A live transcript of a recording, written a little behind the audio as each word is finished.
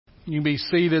You can be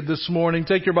seated this morning.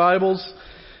 Take your Bibles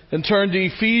and turn to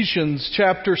Ephesians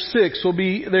chapter 6. We'll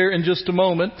be there in just a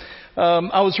moment.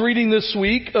 I was reading this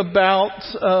week about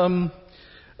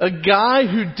a guy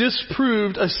who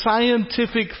disproved a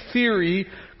scientific theory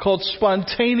called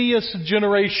spontaneous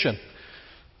generation.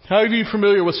 How are you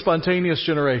familiar with spontaneous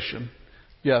generation?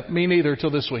 Yeah, me neither till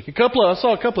this week. I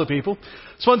saw a couple of people.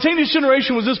 Spontaneous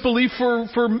generation was this belief for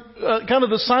kind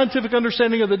of the scientific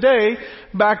understanding of the day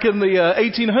back in the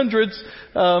 1800s,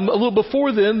 a little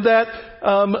before then, that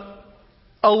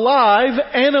live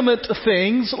animate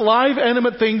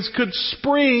things could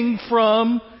spring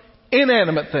from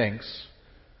inanimate things.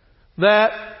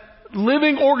 That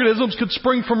living organisms could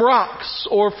spring from rocks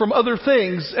or from other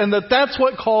things, and that's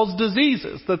what caused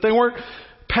diseases, that they weren't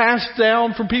passed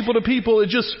down from people to people. It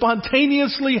just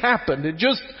spontaneously happened. It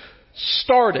just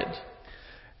started.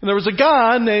 And there was a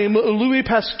guy named Louis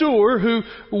Pasteur who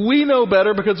we know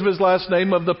better because of his last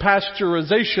name of the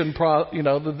pasteurization,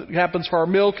 that happens for our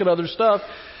milk and other stuff,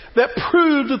 that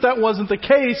proved that wasn't the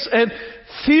case and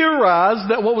theorized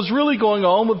that what was really going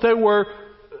on, that there were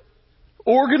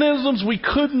organisms we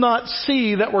could not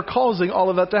see that were causing all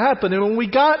of that to happen. And when we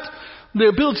got the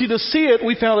ability to see it,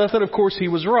 we found out that, of course, he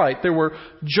was right. There were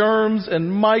germs and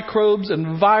microbes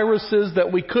and viruses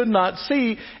that we could not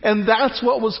see, and that's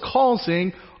what was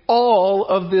causing all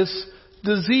of this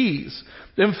disease.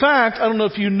 In fact, I don't know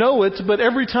if you know it, but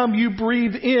every time you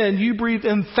breathe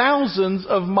in thousands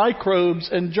of microbes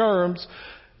and germs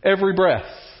every breath.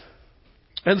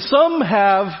 And some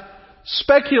have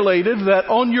speculated that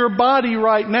on your body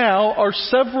right now are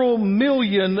several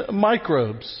million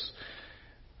microbes.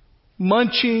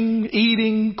 Munching,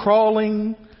 eating,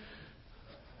 crawling,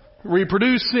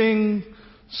 reproducing,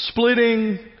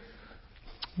 splitting.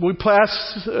 We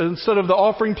pass, instead of the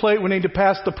offering plate, we need to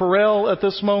pass the Perel at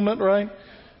this moment, right?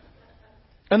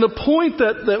 And the point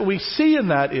that we see in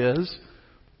that is,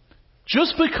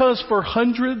 just because for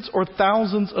hundreds or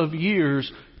thousands of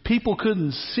years people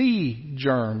couldn't see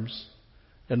germs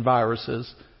and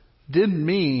viruses, didn't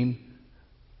mean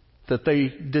that they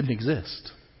didn't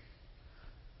exist.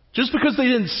 Just because they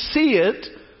didn't see it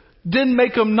didn't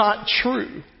make them not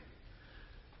true.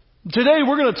 Today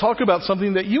we're going to talk about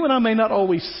something that you and I may not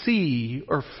always see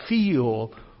or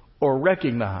feel or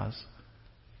recognize,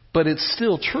 but it's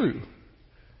still true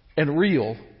and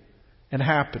real and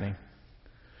happening.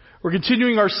 We're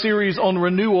continuing our series on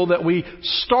renewal that we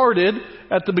started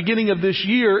at the beginning of this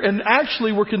year, and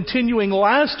actually we're continuing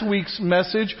last week's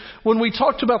message when we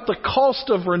talked about the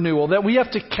cost of renewal, that we have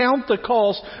to count the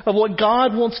cost of what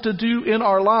God wants to do in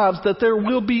our lives, that there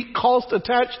will be cost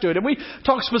attached to it. And we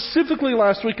talked specifically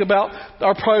last week about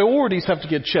our priorities have to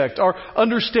get checked. Our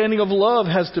understanding of love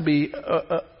has to be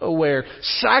aware.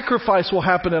 Sacrifice will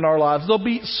happen in our lives. There'll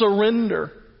be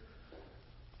surrender.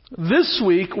 This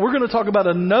week, we're going to talk about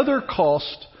another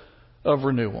cost of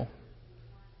renewal.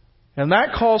 And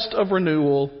that cost of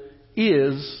renewal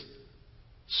is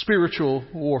spiritual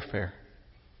warfare.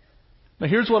 Now,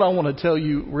 here's what I want to tell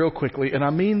you real quickly, and I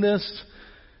mean this.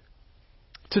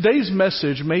 Today's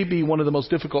message may be one of the most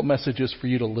difficult messages for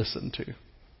you to listen to.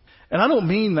 And I don't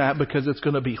mean that because it's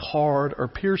going to be hard or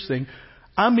piercing.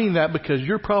 I mean that because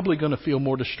you're probably going to feel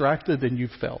more distracted than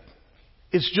you've felt.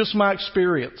 It's just my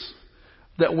experience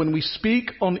that when we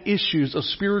speak on issues of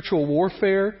spiritual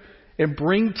warfare and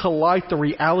bring to light the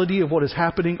reality of what is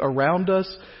happening around us,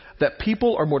 that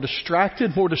people are more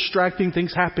distracted, more distracting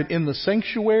things happen in the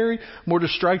sanctuary, more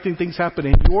distracting things happen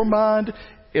in your mind,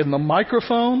 in the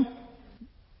microphone,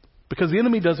 because the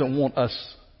enemy doesn't want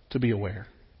us to be aware.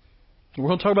 We're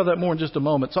going to talk about that more in just a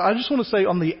moment. So I just want to say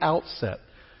on the outset,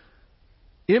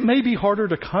 it may be harder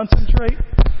to concentrate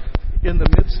in the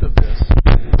midst of this.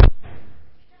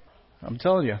 I'm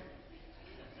telling you.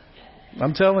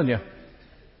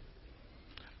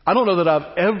 I don't know that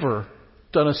I've ever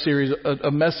done a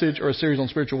message or a series on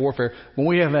spiritual warfare when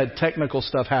we have had technical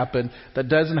stuff happen that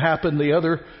doesn't happen the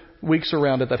other weeks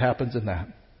around it that happens in that.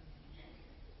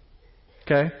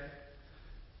 Okay?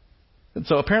 And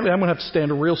so apparently I'm going to have to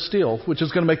stand real still, which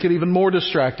is going to make it even more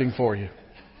distracting for you.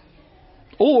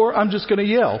 Or I'm just going to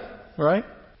yell, right?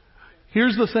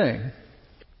 Here's the thing.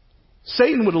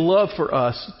 Satan would love for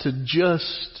us to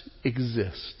just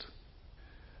exist.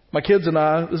 My kids and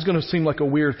I, this is going to seem like a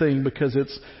weird thing because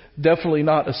it's definitely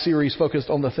not a series focused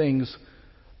on the things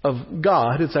of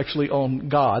God. It's actually on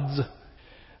gods.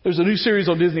 There's a new series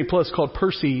on Disney Plus called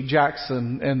Percy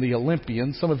Jackson and the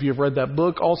Olympians. Some of you have read that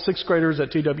book. All sixth graders at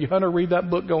T.W. Hunter read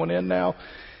that book going in now.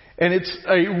 And it's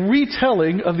a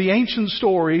retelling of the ancient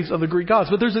stories of the Greek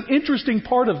gods. But there's an interesting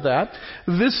part of that.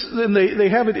 And they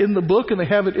have it in the book, and they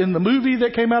have it in the movie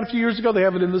that came out a few years ago. They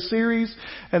have it in the series.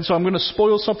 And so I'm going to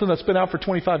spoil something that's been out for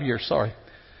 25 years. Sorry.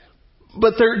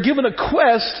 But they're given a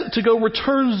quest to go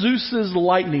return Zeus's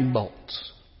lightning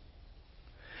bolts.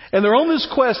 And they're on this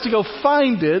quest to go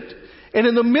find it. And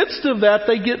in the midst of that,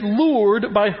 they get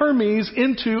lured by Hermes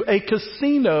into a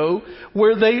casino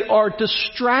where they are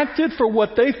distracted for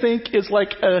what they think is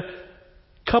like a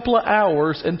couple of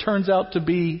hours and turns out to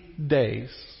be days.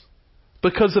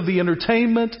 Because of the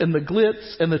entertainment and the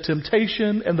glitz and the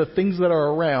temptation and the things that are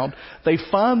around, they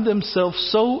find themselves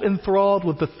so enthralled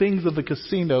with the things of the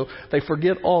casino, they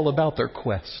forget all about their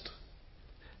quest.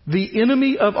 The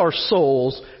enemy of our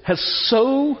souls has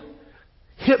so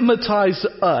hypnotized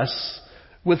us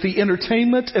with the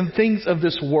entertainment and things of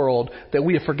this world that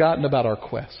we have forgotten about our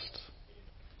quest.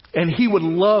 And he would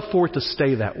love for it to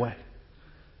stay that way.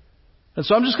 And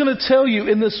so I'm just going to tell you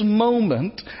in this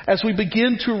moment, as we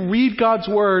begin to read God's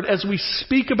Word, as we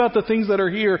speak about the things that are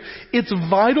here, it's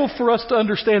vital for us to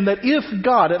understand that if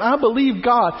God, and I believe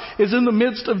God, is in the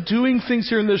midst of doing things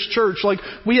here in this church like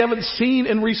we haven't seen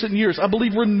in recent years. I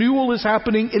believe renewal is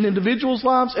happening in individuals'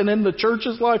 lives and in the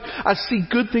church's life. I see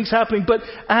good things happening. But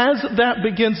as that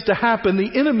begins to happen,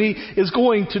 the enemy is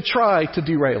going to try to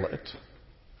derail it.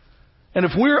 And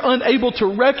if we're unable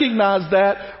to recognize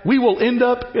that, we will end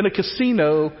up in a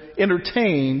casino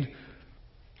entertained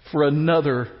for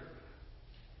another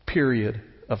period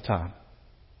of time.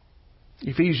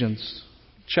 Ephesians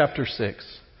chapter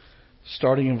 6,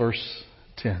 starting in verse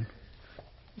 10.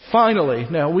 Finally,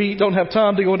 now we don't have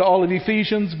time to go into all of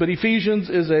Ephesians, but Ephesians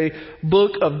is a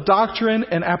book of doctrine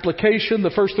and application.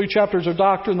 The first 3 chapters are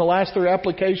doctrine, the last 3 are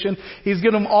application. He's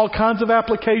given them all kinds of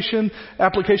application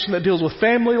that deals with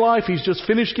family life. He's just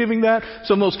finished giving that.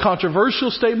 Some of those controversial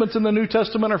statements in the New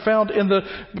Testament are found in the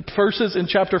verses in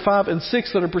chapter 5 and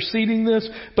 6 that are preceding this.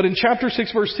 But in chapter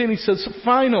 6 verse 10 he says,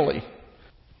 finally,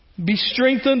 be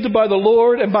strengthened by the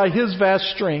Lord and by His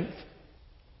vast strength.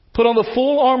 Put on the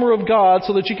full armor of God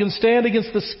so that you can stand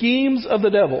against the schemes of the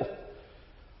devil.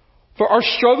 For our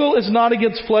struggle is not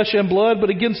against flesh and blood, but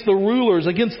against the rulers,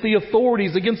 against the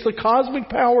authorities, against the cosmic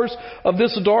powers of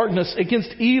this darkness,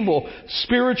 against evil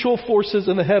spiritual forces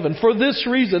in the heaven. For this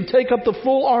reason, take up the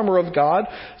full armor of God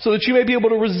so that you may be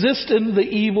able to resist in the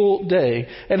evil day,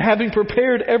 and having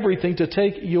prepared everything to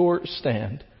take your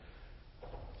stand.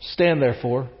 Stand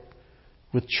therefore,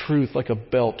 with truth like a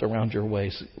belt around your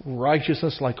waist,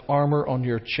 righteousness like armor on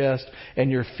your chest, and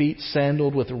your feet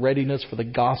sandaled with readiness for the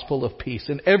gospel of peace.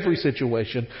 In every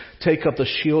situation, take up the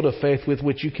shield of faith with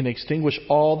which you can extinguish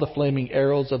all the flaming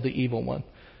arrows of the evil one.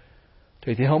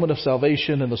 Take the helmet of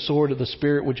salvation and the sword of the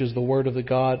Spirit, which is the word of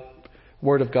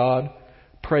God.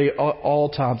 Pray all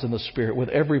times in the Spirit with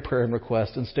every prayer and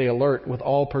request, and stay alert with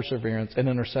all perseverance and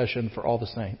intercession for all the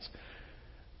saints.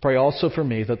 Pray also for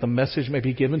me that the message may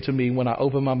be given to me when I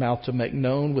open my mouth to make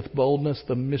known with boldness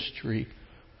the mystery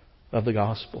of the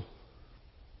gospel.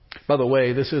 By the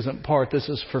way, this is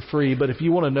for free, but if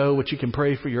you want to know what you can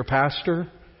pray for your pastor,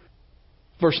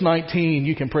 verse 19,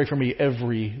 you can pray for me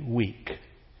every week.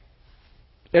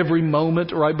 Every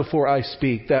moment right before I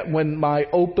speak, that when I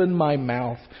open my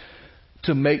mouth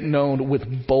to make known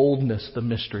with boldness the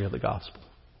mystery of the gospel.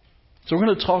 So we're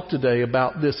going to talk today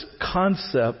about this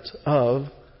concept of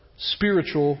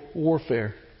spiritual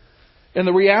warfare. And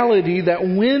the reality that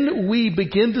when we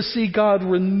begin to see God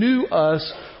renew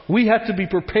us, we have to be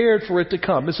prepared for it to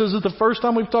come. This isn't the first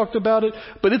time we've talked about it,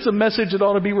 but it's a message that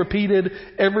ought to be repeated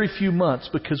every few months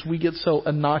because we get so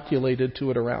inoculated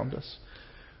to it around us.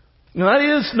 And that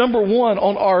is number one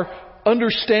on our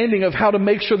understanding of how to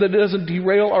make sure that it doesn't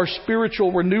derail our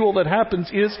spiritual renewal that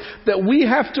happens, is that we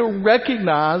have to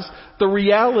recognize the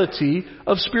reality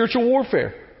of spiritual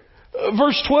warfare.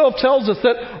 Verse 12 tells us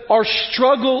that our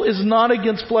struggle is not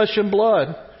against flesh and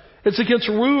blood. It's against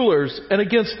rulers and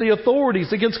against the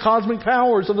authorities, against cosmic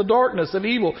powers of the darkness of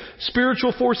evil,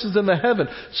 spiritual forces in the heaven.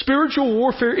 Spiritual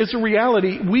warfare is a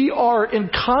reality. We are in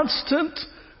constant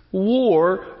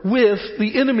war with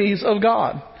the enemies of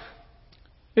God.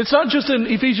 It's not just in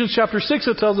Ephesians chapter 6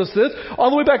 that tells us this. All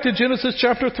the way back to Genesis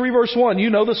chapter 3 verse 1. You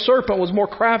know, the serpent was more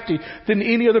crafty than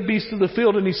any other beast of the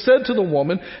field. And he said to the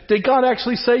woman, did God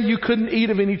actually say you couldn't eat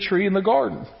of any tree in the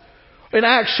garden? In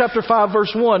Acts chapter 5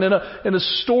 verse 1, in a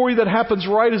story that happens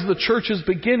right as the church is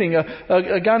beginning,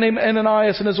 a guy named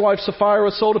Ananias and his wife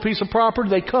Sapphira sold a piece of property.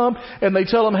 They come and they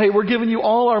tell him, hey, we're giving you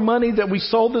all our money that we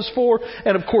sold this for.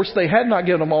 And of course they had not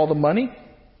given him all the money.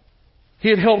 He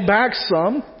had held back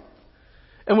some.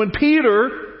 And when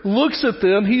Peter looks at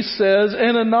them, he says,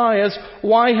 Ananias,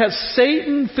 why has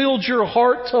Satan filled your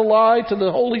heart to lie to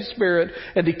the Holy Spirit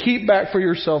and to keep back for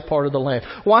yourself part of the land?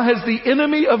 Why has the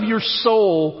enemy of your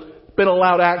soul been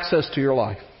allowed access to your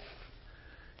life?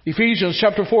 Ephesians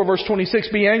chapter 4 verse 26,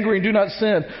 be angry and do not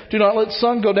sin. Do not let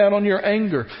sun go down on your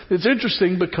anger. It's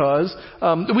interesting because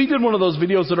we did one of those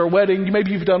videos at our wedding.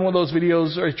 Maybe you've done one of those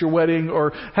videos at your wedding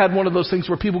or had one of those things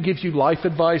where people give you life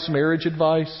advice, marriage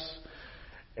advice.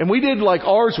 And we did like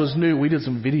ours was new. We did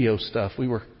some video stuff. We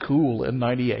were cool in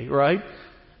 98, right?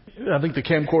 I think the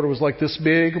camcorder was like this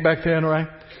big back then, right?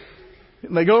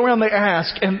 And they go around, they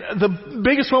ask, and the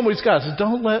biggest one we've got is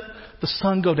don't let the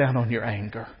sun go down on your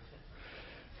anger.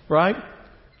 Right?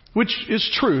 Which is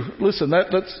true. Listen,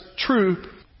 that's true.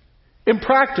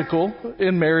 Impractical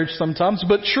in marriage sometimes,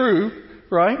 but true,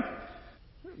 right?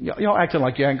 Y'all acting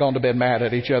like you ain't gone to bed mad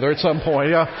at each other at some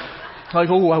point. Like,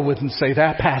 oh, I wouldn't say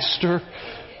that, Pastor.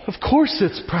 Of course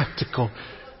it's practical.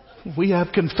 We have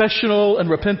confessional and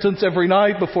repentance every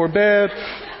night before bed.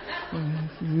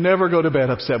 Never go to bed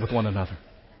upset with one another.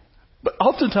 But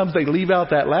oftentimes they leave out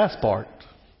that last part,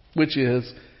 which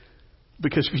is,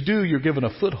 because if you do, you're given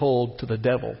a foothold to the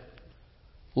devil.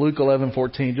 Luke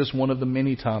 11:14, just one of the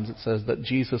many times it says that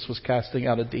Jesus was casting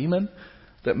out a demon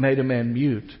that made a man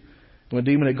mute. When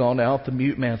the demon had gone out, the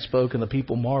mute man spoke and the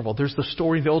people marveled. There's the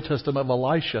story in the Old Testament of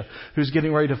Elisha who's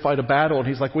getting ready to fight a battle and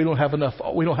he's like, we don't have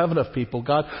enough people.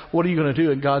 God, what are you going to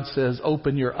do? And God says,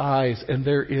 open your eyes, and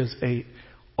there is a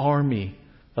army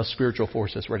of spiritual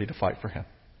forces ready to fight for him.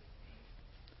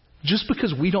 Just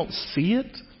because we don't see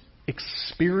it,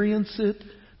 experience it,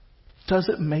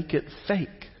 doesn't make it fake.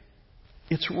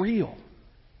 It's real.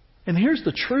 And here's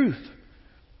the truth.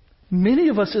 Many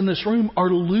of us in this room are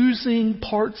losing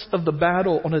parts of the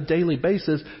battle on a daily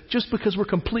basis just because we're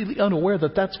completely unaware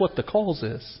that that's what the cause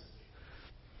is.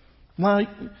 Why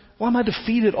am I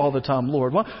defeated all the time,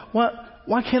 Lord?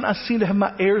 Why can't I seem to have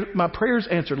my prayers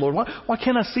answered, Lord? Why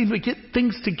can't I seem to get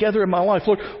things together in my life,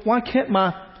 Lord? Why can't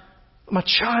my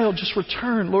child just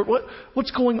return? Lord,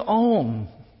 what's going on?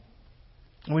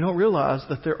 And we don't realize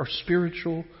that there are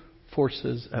spiritual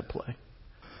forces at play.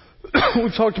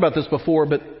 We've talked about this before,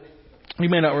 but you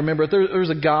may not remember it. There's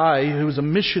a guy who was a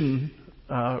mission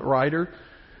writer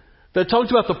that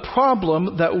talked about the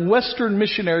problem that Western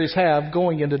missionaries have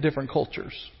going into different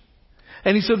cultures.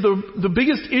 And he said the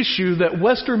biggest issue that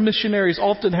Western missionaries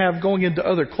often have going into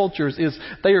other cultures is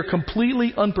they are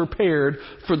completely unprepared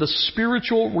for the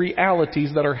spiritual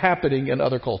realities that are happening in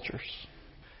other cultures.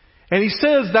 And he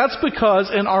says that's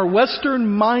because in our Western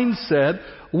mindset,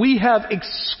 we have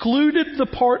excluded the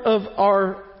part of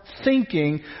our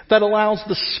thinking that allows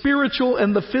the spiritual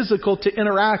and the physical to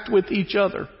interact with each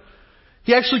other.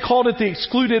 He actually called it the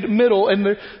excluded middle,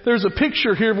 and there's a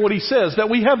picture here of what he says, that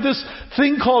we have this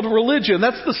thing called religion.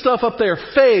 That's the stuff up there,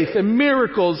 faith and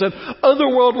miracles and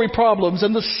otherworldly problems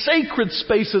and the sacred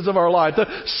spaces of our life, the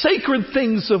sacred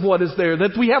things of what is there,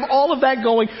 that we have all of that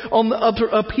going on the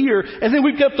up here, and then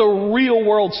we've got the real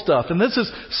world stuff, and this is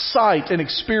sight and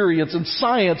experience and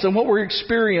science and what we're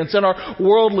experiencing and our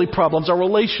worldly problems, our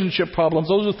relationship problems,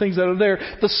 those are things that are there.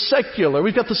 The secular,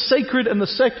 we've got the sacred and the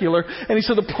secular, and he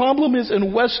said the problem is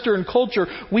in Western culture,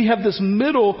 we have this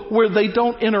middle where they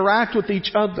don't interact with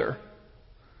each other.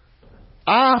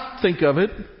 I think of it,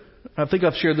 I think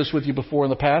I've shared this with you before in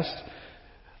the past,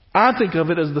 I think of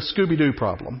it as the Scooby-Doo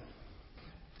problem.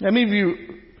 How many of you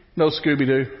know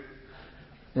Scooby-Doo?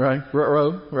 Right?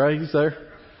 Right? He's there?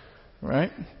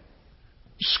 Right?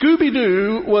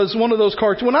 Scooby-Doo was one of those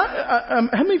cartoons. How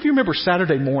many of you remember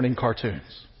Saturday morning cartoons?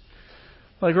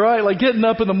 Like getting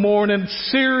up in the morning,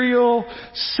 cereal,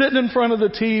 sitting in front of the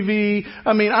TV.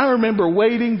 I mean, I remember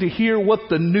waiting to hear what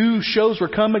the new shows were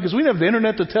coming because we didn't have the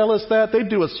internet to tell us that. They'd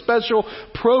do a special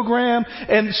program,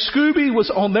 and Scooby was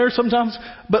on there sometimes.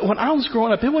 But when I was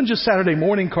growing up, it wasn't just Saturday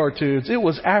morning cartoons. It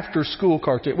was after school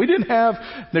cartoons. We didn't have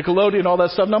Nickelodeon and all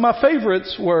that stuff. Now, my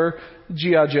favorites were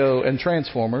G.I. Joe and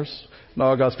Transformers. And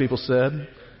all God's people said,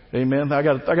 amen. I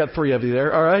got 3 of you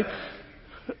there. All right.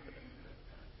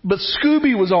 But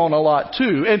Scooby was on a lot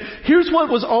too. And here's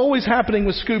what was always happening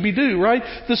with Scooby-Doo, right?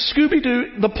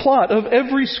 The plot of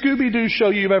every Scooby-Doo show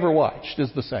you've ever watched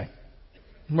is the same.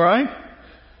 Right?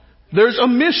 There's a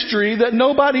mystery that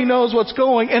nobody knows what's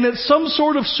going, and it's some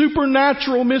sort of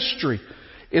supernatural mystery.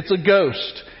 It's a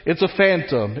ghost. It's a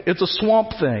phantom. It's a swamp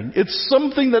thing. It's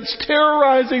something that's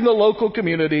terrorizing the local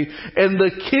community, and the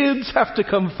kids have to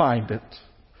come find it.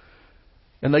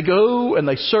 And they go and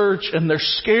they search and they're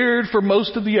scared for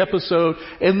most of the episode.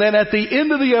 And then at the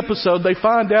end of the episode, they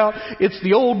find out it's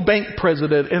the old bank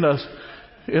president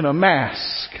in a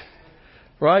mask.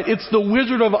 Right? It's the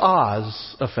Wizard of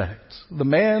Oz effect. the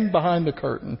man behind the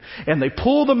curtain. And they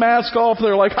pull the mask off.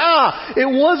 They're like, it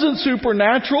wasn't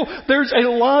supernatural. There's a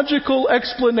logical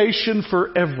explanation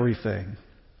for everything.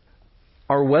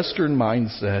 Our Western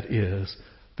mindset is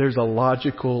there's a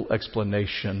logical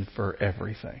explanation for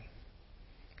everything.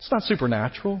 It's not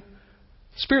supernatural.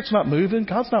 The Spirit's not moving.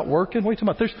 God's not working. What are you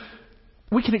talking about?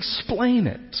 We can explain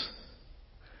it.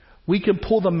 We can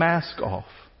pull the mask off.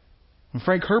 And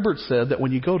Frank Herbert said that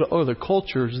when you go to other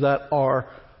cultures that are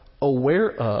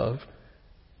aware of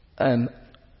and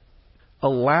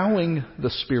allowing the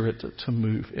Spirit to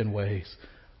move in ways,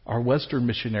 our Western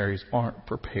missionaries aren't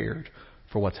prepared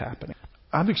for what's happening.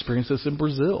 I've experienced this in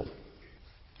Brazil.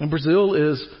 And Brazil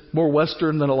is more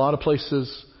Western than a lot of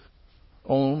places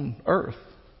on earth.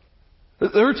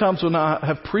 There are times when I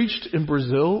have preached in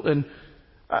Brazil, and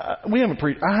I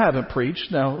haven't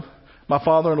preached. Now, my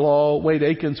father-in-law, Wade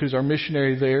Akins, who's our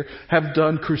missionary there, have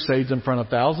done crusades in front of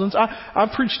thousands.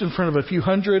 I've preached in front of a few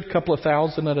hundred, couple of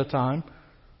thousand at a time.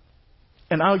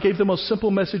 And I gave the most simple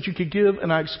message you could give,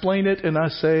 and I explain it, and I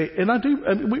say, and I do,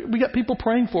 we got people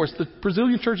praying for us. The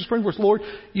Brazilian church is praying for us. Lord,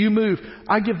 you move.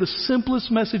 I give the simplest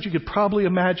message you could probably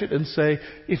imagine and say,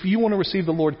 if you want to receive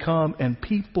the Lord, come, and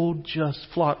people just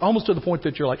flock. Almost to the point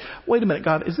that you're like, wait a minute,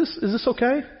 God, is this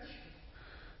okay?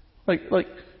 Like,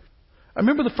 I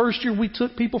remember the first year we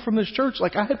took people from this church,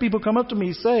 I had people come up to me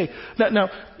and say, now,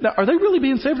 are they really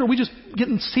being saved, or are we just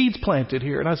getting seeds planted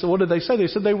here? And I said, what did they say? They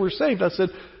said they were saved. I said,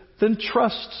 then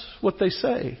trust what they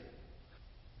say.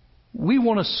 We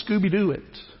want to Scooby-Doo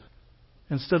it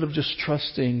instead of just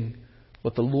trusting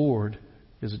what the Lord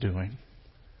is doing.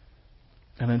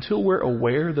 And until we're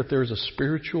aware that there's a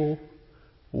spiritual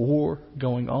war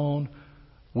going on,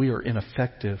 we are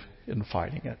ineffective in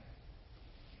fighting it.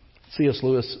 C.S.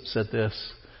 Lewis said this.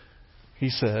 He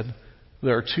said,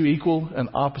 there are two equal and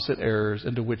opposite errors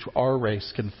into which our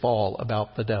race can fall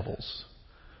about the devils.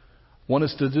 One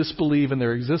is to disbelieve in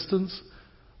their existence.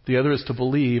 The other is to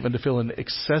believe and to feel an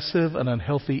excessive and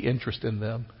unhealthy interest in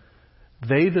them.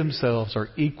 They themselves are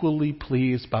equally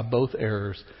pleased by both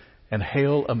errors and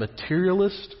hail a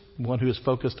materialist, one who is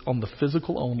focused on the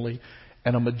physical only,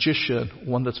 and a magician,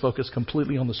 one that's focused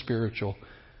completely on the spiritual,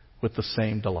 with the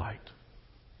same delight.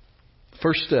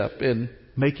 First step in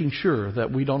making sure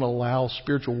that we don't allow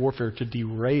spiritual warfare to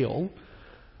derail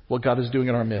what God is doing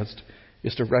in our midst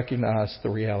is to recognize the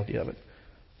reality of it.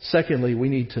 Secondly, we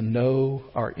need to know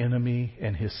our enemy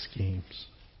and his schemes.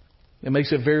 It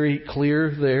makes it very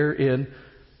clear there in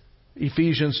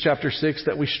Ephesians chapter 6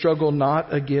 that we struggle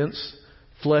not against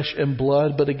flesh and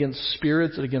blood, but against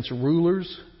spirits and against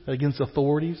rulers, against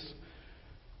authorities,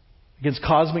 against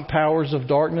cosmic powers of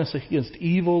darkness, against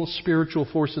evil spiritual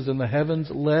forces in the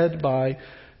heavens, led by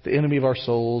the enemy of our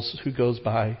souls who goes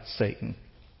by Satan,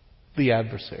 the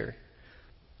adversary.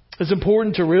 It's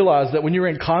important to realize that when you're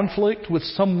in conflict with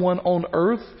someone on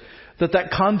earth, that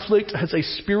conflict has a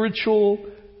spiritual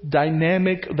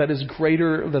dynamic that is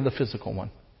greater than the physical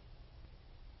one.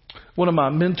 One of my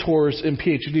mentors in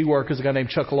PhD work is a guy named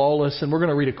Chuck Lawless, and we're going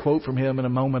to read a quote from him in a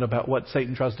moment about what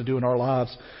Satan tries to do in our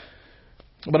lives.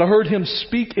 But I heard him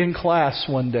speak in class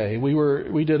one day.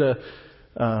 We did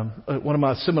one of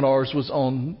my seminars was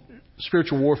on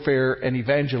spiritual warfare and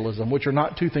evangelism, which are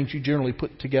not two things you generally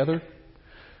put together,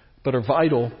 but are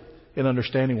vital in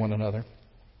understanding one another.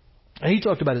 And he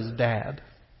talked about his dad.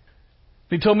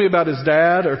 He told me about his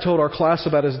dad, or told our class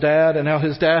about his dad, and how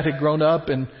his dad had grown up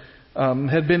and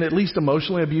had been at least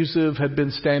emotionally abusive, had been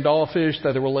standoffish,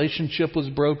 that the relationship was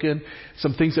broken,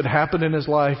 some things had happened in his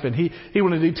life. And he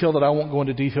went into detail that I won't go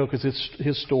into detail because it's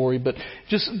his story. But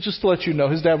just to let you know,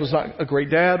 his dad was not a great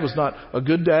dad, was not a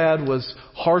good dad, was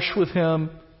harsh with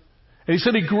him. And he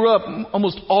said he grew up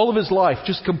almost all of his life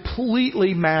just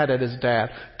completely mad at his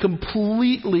dad,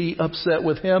 completely upset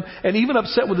with him, and even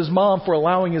upset with his mom for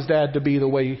allowing his dad to be the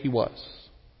way he was.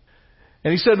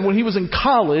 And he said when he was in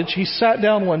college, he sat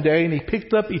down one day and he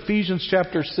picked up Ephesians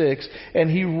chapter 6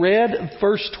 and he read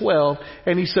verse 12.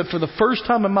 And he said, for the first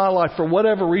time in my life, for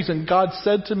whatever reason, God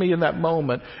said to me in that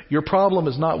moment, your problem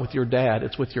is not with your dad,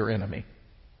 it's with your enemy.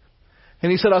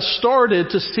 And he said, I started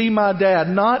to see my dad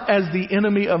not as the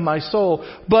enemy of my soul,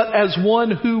 but as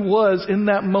one who was in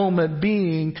that moment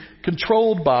being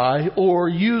controlled by or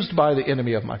used by the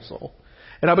enemy of my soul.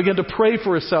 And I began to pray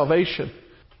for his salvation.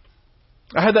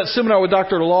 I had that seminar with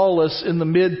Dr. Lawless in the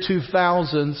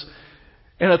mid-2000s.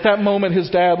 And at that moment, his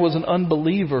dad was an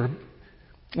unbeliever.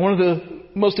 One of the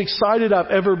most excited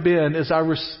I've ever been is I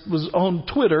was on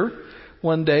Twitter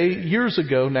one day, years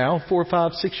ago now, 4,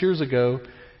 5, 6 years ago.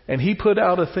 And he put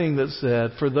out a thing that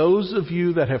said, for those of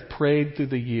you that have prayed through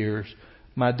the years,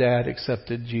 my dad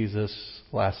accepted Jesus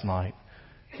last night.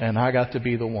 And I got to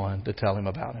be the one to tell him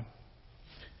about him.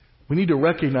 We need to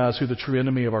recognize who the true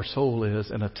enemy of our soul is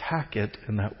and attack it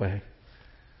in that way.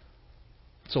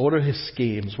 So what are his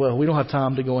schemes? Well, we don't have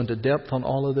time to go into depth on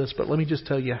all of this, but let me just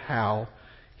tell you how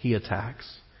he attacks.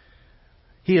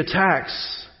 He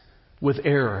attacks with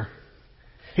error.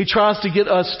 He tries to get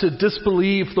us to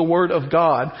disbelieve the Word of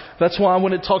God. That's why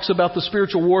when it talks about the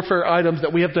spiritual warfare items,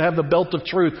 that we have to have the belt of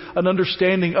truth, an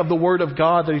understanding of the Word of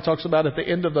God that he talks about at the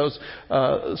end of those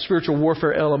spiritual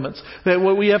warfare elements. That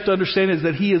what we have to understand is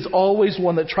that he is always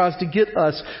one that tries to get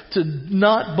us to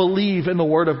not believe in the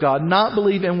Word of God, not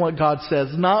believe in what God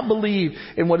says, not believe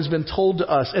in what has been told to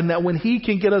us. And that when he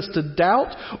can get us to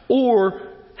doubt or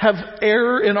have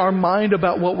error in our mind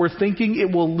about what we're thinking,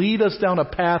 it will lead us down a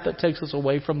path that takes us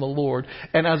away from the Lord,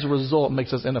 and as a result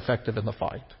makes us ineffective in the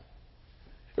fight.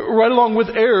 Right along with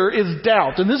error is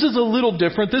doubt. And this is a little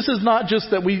different. This is not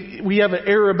just that we have an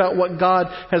error about what God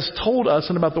has told us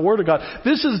and about the Word of God.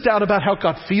 This is doubt about how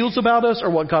God feels about us or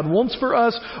what God wants for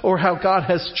us or how God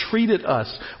has treated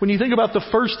us. When you think about the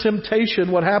first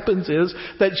temptation, what happens is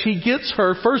that she gets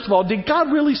her, first of all, did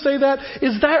God really say that?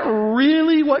 Is that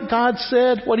really what God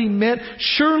said, what he meant?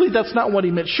 Surely that's not what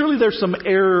he meant. Surely there's some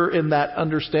error in that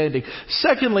understanding.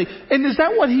 Secondly, and is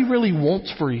that what he really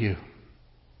wants for you?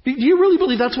 Do you really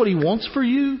believe that's what he wants for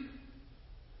you?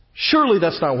 Surely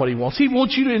that's not what he wants. He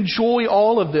wants you to enjoy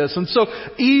all of this. And so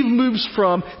Eve moves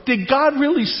from, did God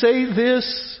really say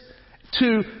this?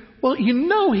 To, well, you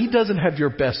know he doesn't have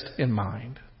your best in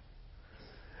mind.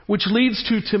 Which leads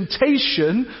to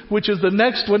temptation, which is the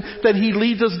next one, that he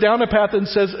leads us down a path and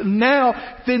says, now,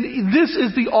 then this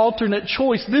is the alternate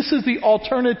choice. This is the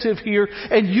alternative here.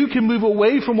 And you can move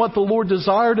away from what the Lord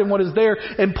desired and what is there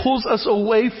and pulls us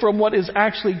away from what is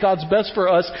actually God's best for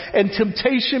us. And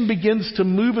temptation begins to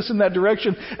move us in that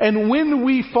direction. And when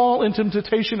we fall into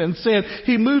temptation and sin,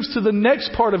 he moves to the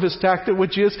next part of his tactic,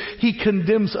 which is he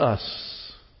condemns us.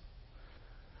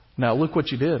 Now look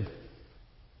what you did.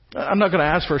 I'm not going to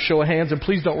ask for a show of hands, and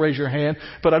please don't raise your hand,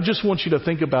 but I just want you to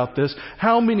think about this.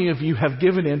 How many of you have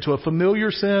given in to a familiar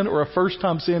sin or a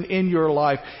first-time sin in your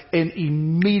life and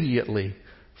immediately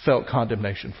felt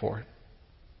condemnation for it?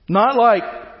 Not like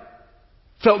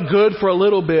felt good for a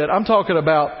little bit. I'm talking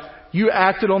about you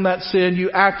acted on that sin, you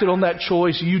acted on that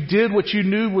choice, you did what you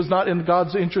knew was not in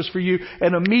God's interest for you,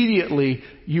 and immediately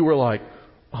you were like,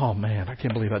 oh man, I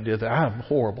can't believe I did that. I'm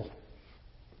horrible.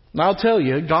 Now I'll tell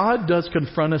you, God does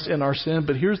confront us in our sin,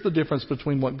 but here's the difference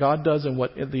between what God does and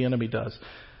what the enemy does.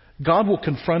 God will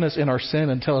confront us in our sin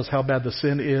and tell us how bad the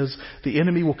sin is. The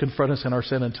enemy will confront us in our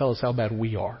sin and tell us how bad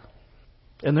we are.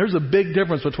 And there's a big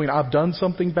difference between I've done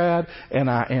something bad and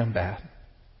I am bad.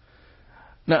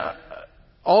 Now,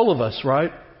 all of us,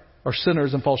 right, are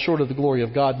sinners and fall short of the glory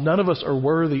of God. None of us are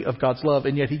worthy of God's love,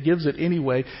 and yet he gives it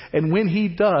anyway. And when he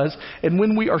does, and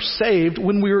when we are saved,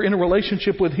 when we are in a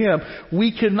relationship with him,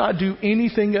 we cannot do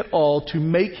anything at all to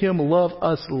make him love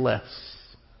us less.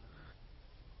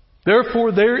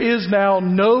 Therefore, there is now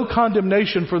no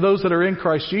condemnation for those that are in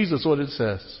Christ Jesus, what it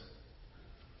says.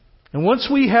 And once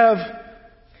we have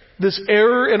this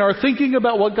error in our thinking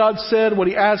about what God said, what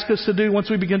he asked us to do,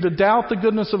 once we begin to doubt the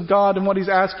goodness of God and what he's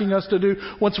asking us to do,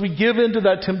 once we give in to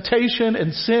that temptation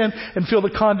and sin and feel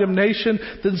the condemnation,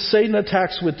 then Satan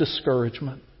attacks with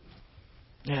discouragement.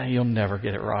 Yeah, you'll never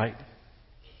get it right.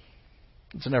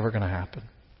 It's never going to happen.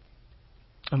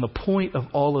 And the point of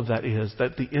all of that is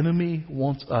that the enemy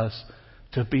wants us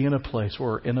to be in a place where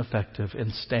we're ineffective in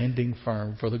standing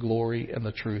firm for the glory and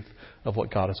the truth of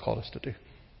what God has called us to do.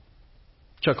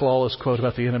 Chuck Lawless' quote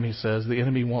about the enemy says, the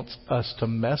enemy wants us to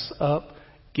mess up,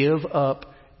 give up,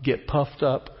 get puffed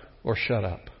up, or shut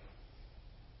up.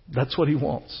 That's what he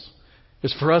wants.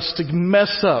 Is for us to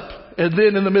mess up, and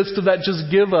then in the midst of that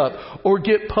just give up, or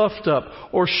get puffed up,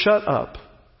 or shut up.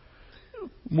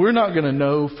 We're not going to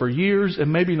know for years,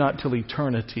 and maybe not till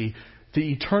eternity,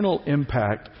 the eternal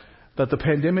impact that the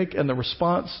pandemic and the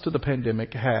response to the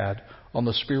pandemic had on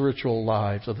the spiritual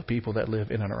lives of the people that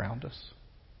live in and around us.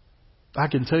 I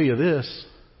can tell you this,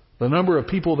 the number of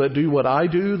people that do what I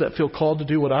do, that feel called to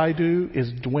do what I do,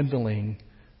 is dwindling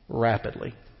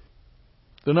rapidly.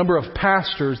 The number of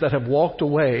pastors that have walked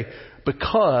away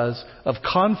because of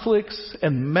conflicts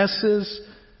and messes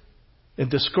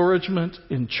and discouragement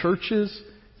in churches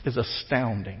is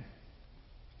astounding.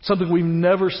 Something we've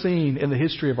never seen in the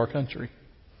history of our country.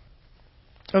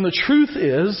 And the truth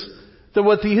is that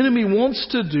what the enemy wants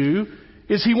to do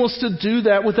is he wants to do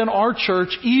that within our church,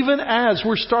 even as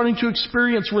we're starting to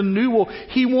experience renewal.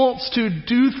 He wants to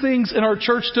do things in our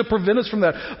church to prevent us from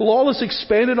that. Lawless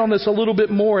expanded on this a little bit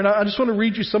more, and I just want to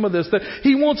read you some of this. That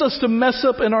he wants us to mess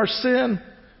up in our sin.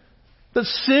 That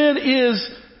sin is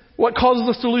what causes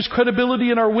us to lose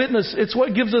credibility in our witness. It's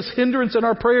what gives us hindrance in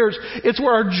our prayers. It's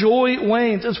where our joy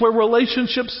wanes. It's where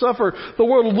relationships suffer. The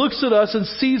world looks at us and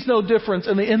sees no difference,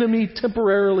 and the enemy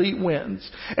temporarily wins.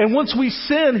 And once we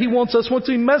sin, once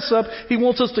we mess up, he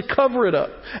wants us to cover it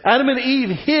up. Adam and Eve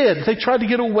hid. They tried to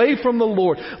get away from the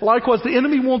Lord. Likewise, the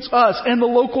enemy wants us and the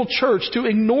local church to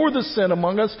ignore the sin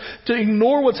among us, to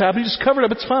ignore what's happening. Just cover it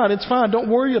up. It's fine. It's fine. Don't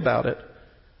worry about it.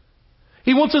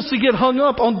 He wants us to get hung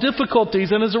up on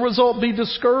difficulties and as a result be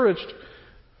discouraged.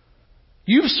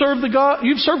 You've served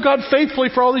God faithfully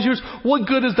for all these years. What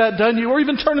good has that done you? Or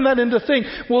even turning that into a thing.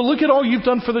 Well, look at all you've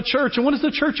done for the church. And what has the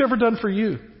church ever done for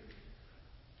you?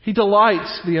 He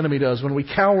delights, the enemy does, when we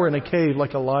cower in a cave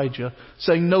like Elijah,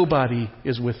 saying nobody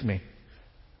is with me.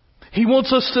 He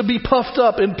wants us to be puffed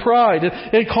up in pride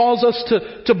and cause us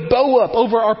to bow up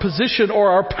over our position or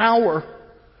our power.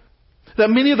 That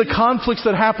many of the conflicts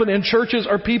that happen in churches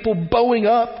are people bowing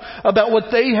up about what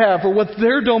they have or what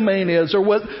their domain is or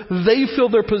what they feel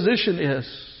their position is.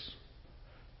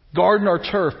 Guarding our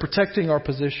turf, protecting our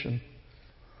position.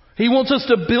 He wants us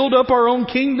to build up our own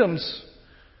kingdoms.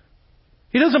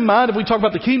 He doesn't mind if we talk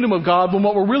about the kingdom of God when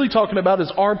what we're really talking about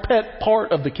is our pet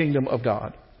part of the kingdom of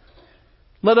God.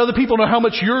 Let other people know how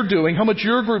much you're doing, how much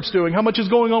your group's doing, how much is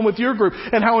going on with your group,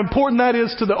 and how important that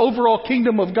is to the overall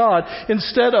kingdom of God,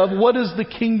 instead of what does the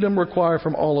kingdom require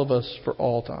from all of us for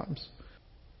all times.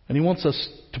 And he wants us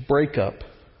to break up,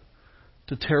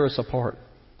 to tear us apart.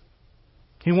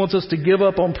 He wants us to give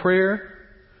up on prayer.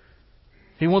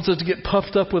 He wants us to get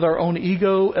puffed up with our own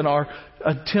ego and our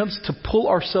attempts to pull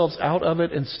ourselves out of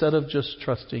it instead of just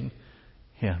trusting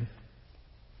him.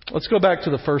 Let's go back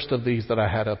to the first of these that I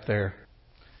had up there.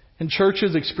 In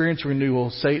churches experience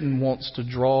renewal, Satan wants to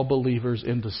draw believers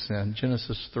into sin.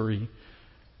 Genesis 3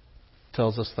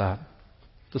 tells us that.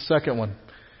 The second one.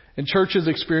 In churches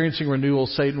experiencing renewal,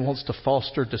 Satan wants to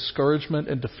foster discouragement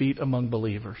and defeat among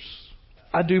believers.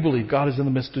 I do believe God is in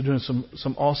the midst of doing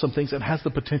some awesome things and has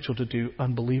the potential to do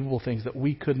unbelievable things that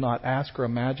we could not ask or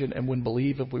imagine and wouldn't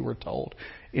believe if we were told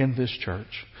in this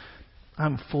church. I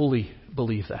fully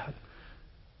believe that.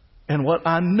 And what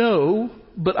I know,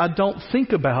 but I don't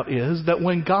think about, is that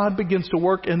when God begins to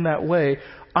work in that way,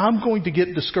 I'm going to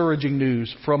get discouraging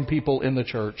news from people in the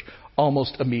church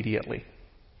almost immediately.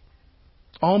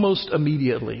 Almost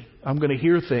immediately. I'm going to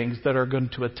hear things that are going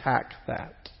to attack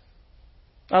that.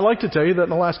 I'd like to tell you that in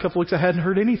the last couple of weeks I hadn't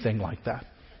heard anything like that.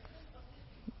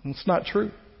 It's not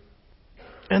true.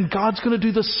 And God's going to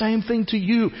do the same thing to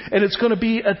you. And it's going to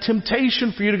be a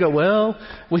temptation for you to go, well,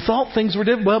 we thought things were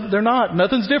different. Well, they're not.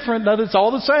 Nothing's different. It's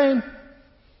all the same.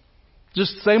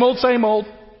 Just same old, same old.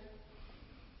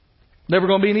 Never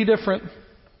going to be any different.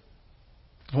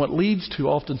 And what leads to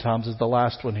oftentimes is the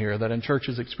last one here, that in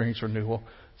churches experience renewal,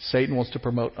 Satan wants to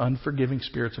promote unforgiving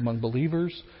spirits among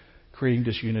believers, creating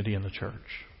disunity in the church.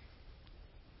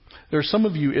 There are some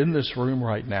of you in this room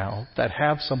right now that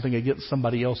have something against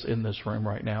somebody else in this room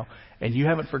right now, and you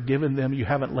haven't forgiven them, you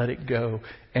haven't let it go,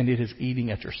 and it is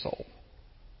eating at your soul.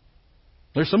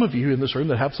 There's some of you in this room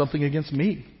that have something against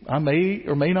me. I may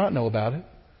or may not know about it.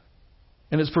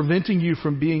 And it's preventing you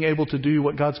from being able to do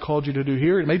what God's called you to do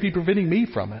here. It may be preventing me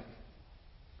from it.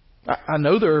 I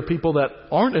know there are people that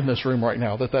aren't in this room right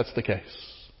now that's the case.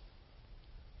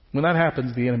 When that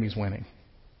happens, the enemy's winning.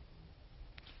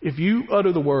 If you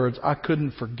utter the words, I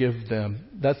couldn't forgive them,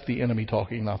 that's the enemy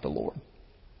talking, not the Lord.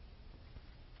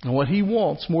 And what he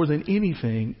wants more than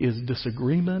anything is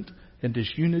disagreement and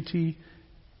disunity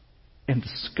and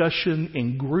discussion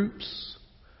in groups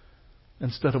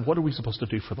instead of what are we supposed to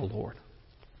do for the Lord.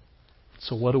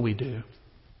 So what do?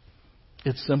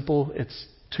 It's simple. It's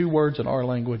 2 words in our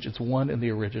language. It's 1 in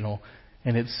the original.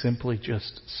 And it's simply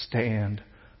just stand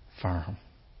firm.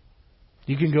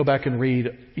 You can go back and read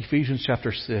Ephesians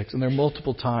chapter 6, and there are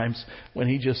multiple times when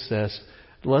he just says,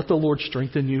 let the Lord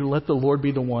strengthen you, let the Lord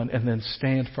be the one, and then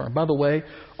stand firm. By the way,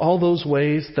 all those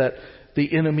ways that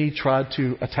the enemy tried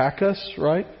to attack us,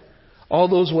 right? All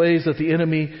those ways that the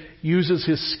enemy uses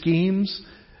his schemes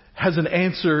has an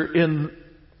answer in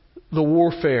the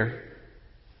warfare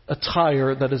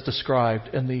attire that is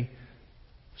described in the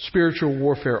spiritual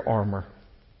warfare armor.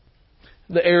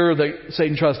 The error that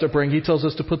Satan tries to bring, he tells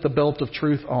us to put the belt of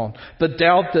truth on. The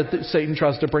doubt that Satan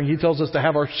tries to bring, he tells us to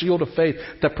have our shield of faith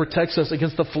that protects us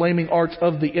against the flaming arts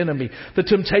of the enemy. The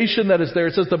temptation that is there,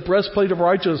 it says the breastplate of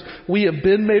righteousness. We have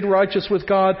been made righteous with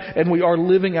God and we are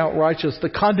living out righteous. The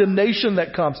condemnation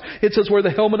that comes, it says we're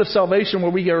the helmet of salvation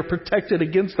where we are protected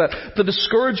against that. The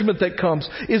discouragement that comes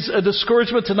is a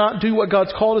discouragement to not do what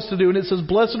God's called us to do. And it says,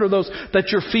 blessed are those that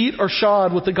your feet are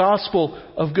shod with the gospel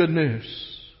of good news.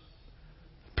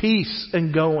 Peace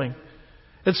and going.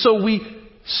 And so we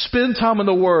spend time in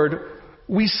the Word.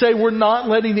 We say we're not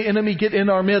letting the enemy get in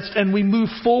our midst, and we move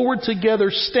forward together,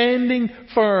 standing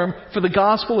firm for the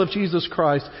gospel of Jesus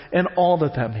Christ and all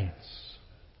that that means.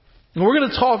 And we're going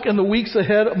to talk in the weeks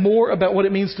ahead more about what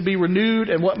it means to be renewed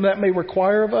and what that may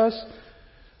require of us.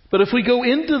 But if we go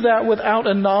into that without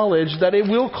a knowledge that it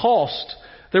will cost,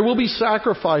 there will be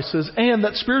sacrifices, and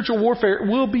that spiritual warfare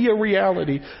will be a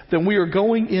reality, then we are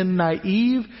going in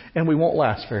naive and we won't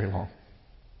last very long.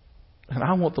 And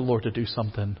I want the Lord to do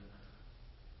something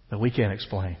that we can't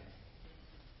explain.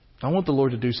 I want the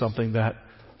Lord to do something that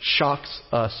shocks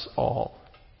us all.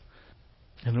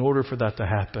 And in order for that to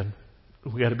happen,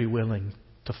 we got to be willing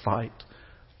to fight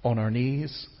on our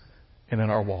knees and in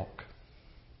our walk.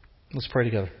 Let's pray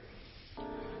together.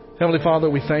 Heavenly Father,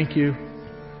 we thank you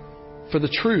for the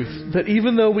truth that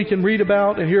even though we can read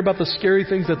about and hear about the scary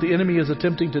things that the enemy is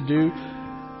attempting to do,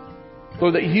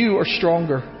 Lord, that you are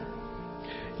stronger.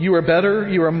 You are better.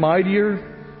 You are mightier.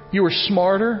 You are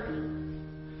smarter.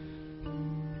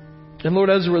 And Lord,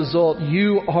 as a result,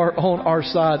 you are on our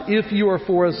side. If you are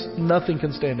for us, nothing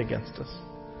can stand against us.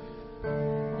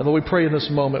 And Lord, we pray in this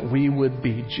moment we would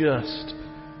be just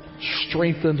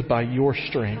strengthened by your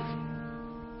strength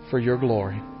for your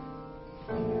glory.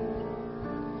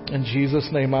 In Jesus'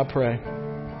 name I pray.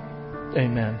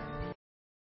 Amen.